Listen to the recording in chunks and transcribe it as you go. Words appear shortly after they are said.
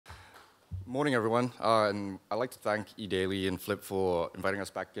Morning, everyone. And I'd like to thank eDaily and Flip for inviting us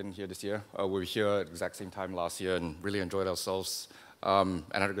back in here this year. We were here at the exact same time last year and really enjoyed ourselves and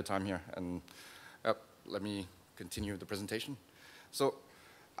had a good time here. And let me continue the presentation. So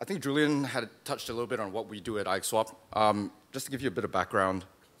I think Julian had touched a little bit on what we do at IXSwap. Just to give you a bit of background,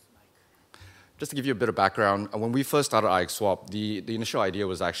 when we first started IXSwap, the initial idea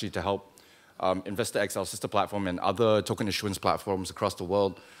was actually to help InvestorX, our sister platform, and other token issuance platforms across the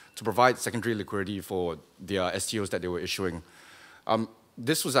world to provide secondary liquidity for the STOs that they were issuing.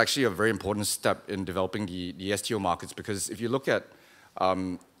 This was actually a very important step in developing the STO markets, because if you look at,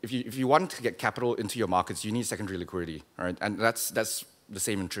 if you want to get capital into your markets, you need secondary liquidity, right? And that's the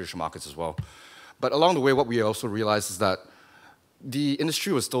same in traditional markets as well. But along the way, what we also realized is that the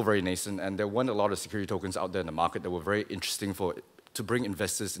industry was still very nascent, and there weren't a lot of security tokens out there in the market that were very interesting to bring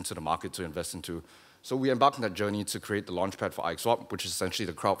investors into the market to invest into. So we embarked on that journey to create the launchpad for IXSwap, which is essentially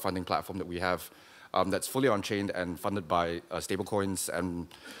the crowdfunding platform that we have that's fully on-chain and funded by stablecoins. And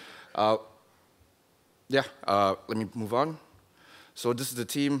let me move on. So this is the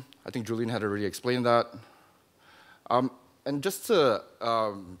team. I think Julian had already explained that. And just to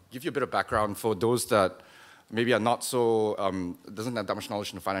give you a bit of background for those that maybe are not so, doesn't have that much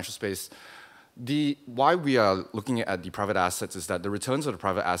knowledge in the financial space, why we are looking at the private assets is that the returns of the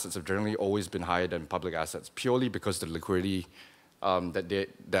private assets have generally always been higher than public assets, purely because the liquidity, the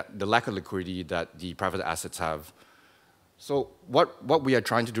lack of liquidity that the private assets have. So what we are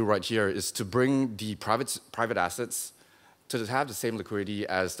trying to do right here is to bring the private assets to have the same liquidity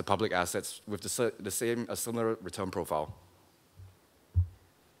as the public assets with a similar return profile.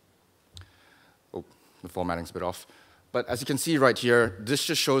 Oh, the formatting's a bit off. But as you can see right here, this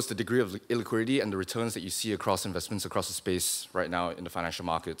just shows the degree of illiquidity and the returns that you see across investments across the space right now in the financial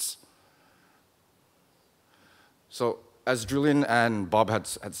markets. So as Julian and Bob had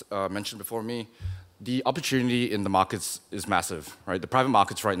mentioned before me, the opportunity in the markets is massive, right? The private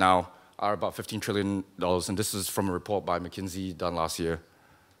markets right now are about $15 trillion, and this is from a report by McKinsey done last year.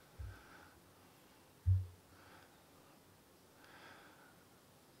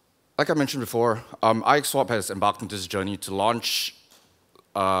 Like I mentioned before, IXSwap has embarked on this journey to launch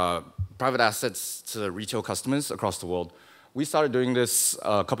private assets to retail customers across the world. We started doing this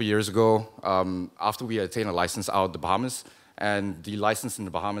a couple years ago after we attained a license out of the Bahamas, and the license in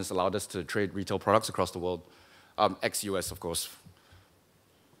the Bahamas allowed us to trade retail products across the world, ex-US, of course.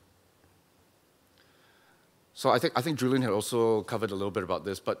 So I think Julian had also covered a little bit about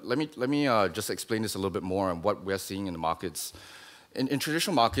this, but let me just explain this a little bit more on what we're seeing in the markets. In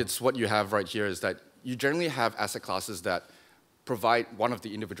traditional markets, what you have right here is that you generally have asset classes that provide one of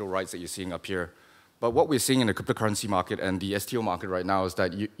the individual rights that you're seeing up here. But what we're seeing in the cryptocurrency market and the STO market right now is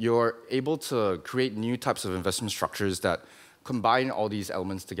that you're able to create new types of investment structures that combine all these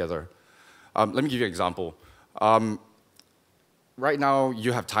elements together. Let me give you an example. Right now,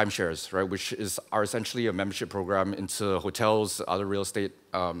 you have timeshares, right, which are essentially a membership program into hotels, other real estate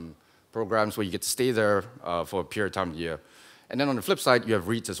programs where you get to stay there for a period of time of the year. And then on the flip side, you have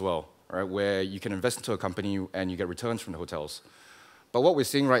REITs as well, right, where you can invest into a company and you get returns from the hotels. But what we're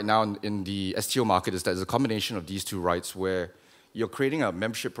seeing right now in the STO market is that there's a combination of these two rights where you're creating a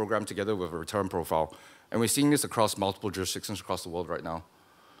membership program together with a return profile. And we're seeing this across multiple jurisdictions across the world right now.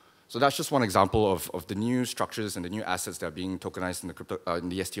 So that's just one example of the new structures and the new assets that are being tokenized in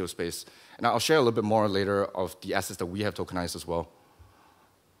the STO space. And I'll share a little bit more later of the assets that we have tokenized as well.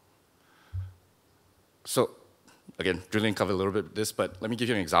 So again, Julian covered a little bit of this, but let me give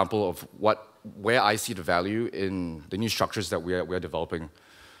you an example of where I see the value in the new structures that we are developing.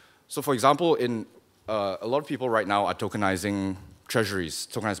 So for example, a lot of people right now are tokenizing treasuries,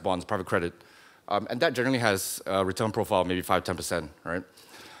 tokenized bonds, private credit. And that generally has a return profile of maybe 5–10%, right?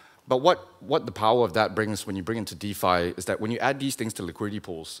 But what the power of that brings when you bring into DeFi is that when you add these things to liquidity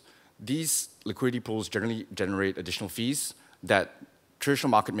pools, these liquidity pools generally generate additional fees that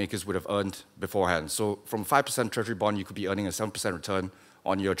traditional market makers would have earned beforehand. So from 5% treasury bond, you could be earning a 7% return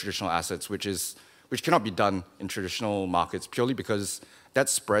on your traditional assets, which cannot be done in traditional markets purely because that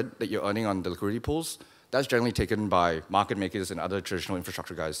spread that you're earning on the liquidity pools, that's generally taken by market makers and other traditional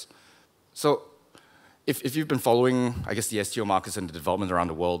infrastructure guys. So if you've been following, I guess, the STO markets and the development around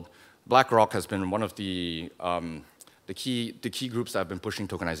the world, BlackRock has been one of the key groups that have been pushing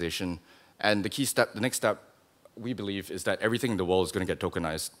tokenization. And the next step, we believe, is that everything in the world is going to get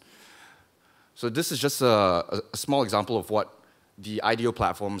tokenized. So this is just a small example of what the IDO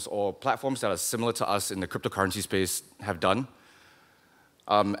platforms or platforms that are similar to us in the cryptocurrency space have done.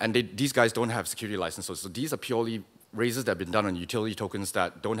 And these guys don't have security licenses. So these are purely raises that have been done on utility tokens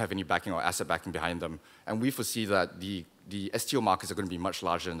that don't have any backing or asset backing behind them. And we foresee that the STO markets are going to be much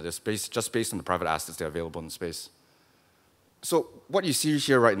larger in this space, just based on the private assets that are available in the space. So what you see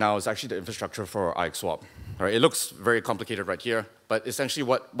here right now is actually the infrastructure for IXSwap. Right? It looks very complicated right here, but essentially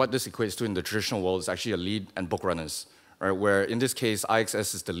what this equates to in the traditional world is actually a lead and book runners, right? Where in this case,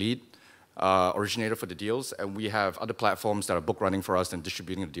 IXS is the lead originator for the deals, and we have other platforms that are book running for us and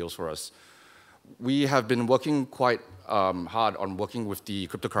distributing the deals for us. We have been working quite hard on working with the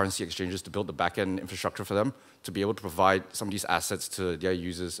cryptocurrency exchanges to build the back-end infrastructure for them to be able to provide some of these assets to their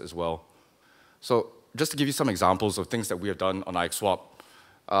users as well. So just to give you some examples of things that we have done on IXSwap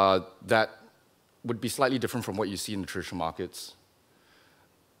that would be slightly different from what you see in the traditional markets.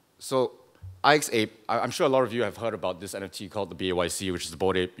 So IXApe, I'm sure a lot of you have heard about this NFT called the BAYC, which is the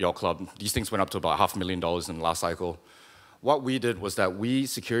Bored Ape Yacht Club. These things went up to about $500,000 in the last cycle. What we did was that we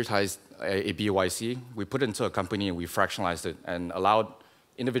securitized a BAYC, we put it into a company and we fractionalized it and allowed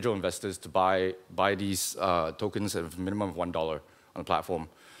individual investors to buy these tokens at a minimum of $1 on the platform.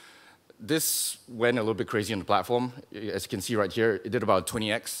 This went a little bit crazy on the platform. As you can see right here, it did about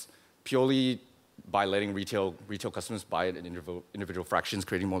 20x, purely by letting retail customers buy it in individual fractions,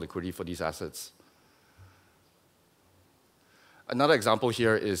 creating more liquidity for these assets. Another example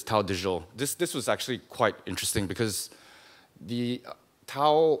here is Tau Digital. This was actually quite interesting because the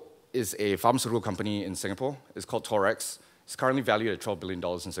Tau is a pharmaceutical company in Singapore. It's called Torex. It's currently valued at $12 billion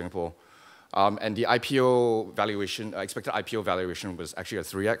in Singapore. And the IPO valuation, expected IPO valuation was actually a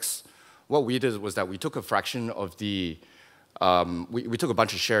 3x. What we did was that we took a fraction of the, we took a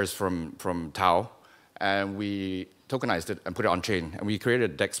bunch of shares from Tau, and we tokenized it and put it on chain. And we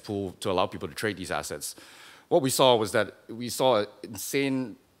created a DEX pool to allow people to trade these assets. What we saw was that we saw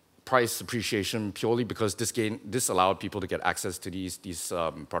insane price appreciation purely because this allowed people to get access to these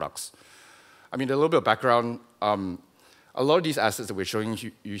products. I mean, a little bit of background. A lot of these assets that we're showing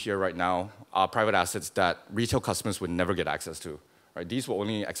you here right now are private assets that retail customers would never get access to. Right? These were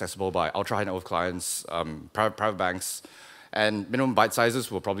only accessible by ultra-high net worth clients, private banks, and minimum bite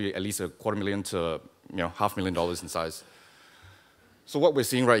sizes were probably at least $250,000 to $500,000 in size. So what we're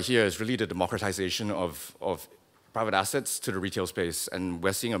seeing right here is really the democratization of private assets to the retail space, and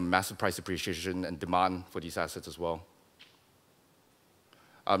we're seeing a massive price appreciation and demand for these assets as well.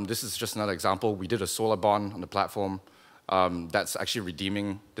 This is just another example. We did a solar bond on the platform that's actually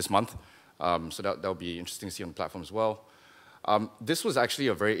redeeming this month, so that'll be interesting to see on the platform as well. This was actually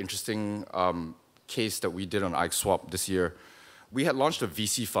a very interesting case that we did on IXSwap this year. We had launched a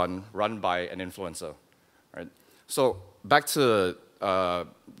VC fund run by an influencer, right? So back to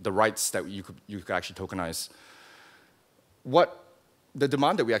the rights that you could actually tokenize. The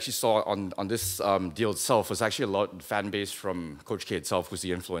demand that we actually saw on this deal itself was actually a lot fan base from Coach K itself, who's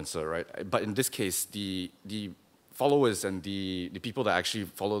the influencer, right? But in this case, the followers and the people that actually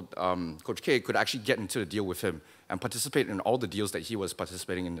followed Coach K could actually get into the deal with him and participate in all the deals that he was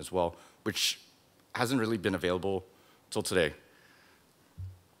participating in as well, which hasn't really been available till today.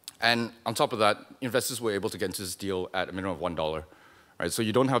 And on top of that, investors were able to get into this deal at a minimum of $1. Right? So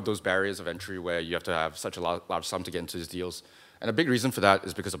you don't have those barriers of entry where you have to have such a large sum to get into these deals. And a big reason for that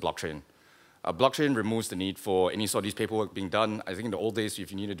is because of blockchain. Blockchain removes the need for any sort of these paperwork being done. I think in the old days,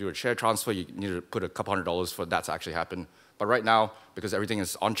 if you need to do a share transfer, you need to put a couple $100s for that to actually happen. But right now, because everything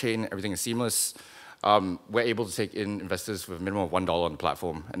is on-chain, everything is seamless, we're able to take in investors with a minimum of $1 on the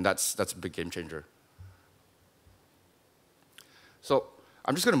platform, and that's a big game changer. So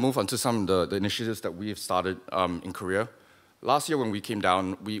I'm just going to move on to some of the initiatives that we've started in Korea. Last year when we came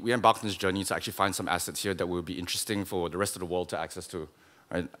down, we embarked on this journey to actually find some assets here that will be interesting for the rest of the world to access to.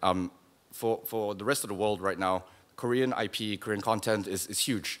 Right? For the rest of the world right now, Korean IP, Korean content is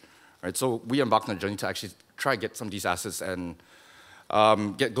huge. Right? So we embarked on a journey to actually try to get some of these assets and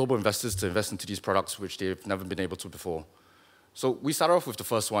get global investors to invest into these products which they've never been able to before. So we started off with the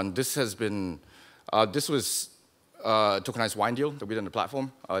first one. This was a tokenized wine deal that we did on the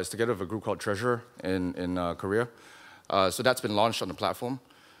platform. It's together with a group called Treasure in Korea. So that's been launched on the platform.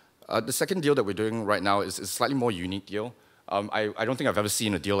 The second deal that we're doing right now is a slightly more unique deal. I don't think I've ever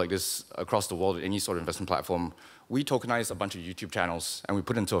seen a deal like this across the world with any sort of investment platform. We tokenized a bunch of YouTube channels, and we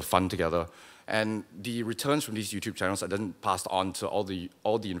put it into a fund together. And the returns from these YouTube channels are then passed on to all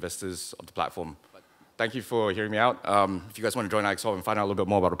the investors of the platform. Thank you for hearing me out. If you guys want to join IXSwap and find out a little bit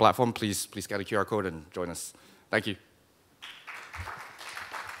more about the platform, please scan the QR code and join us. Thank you.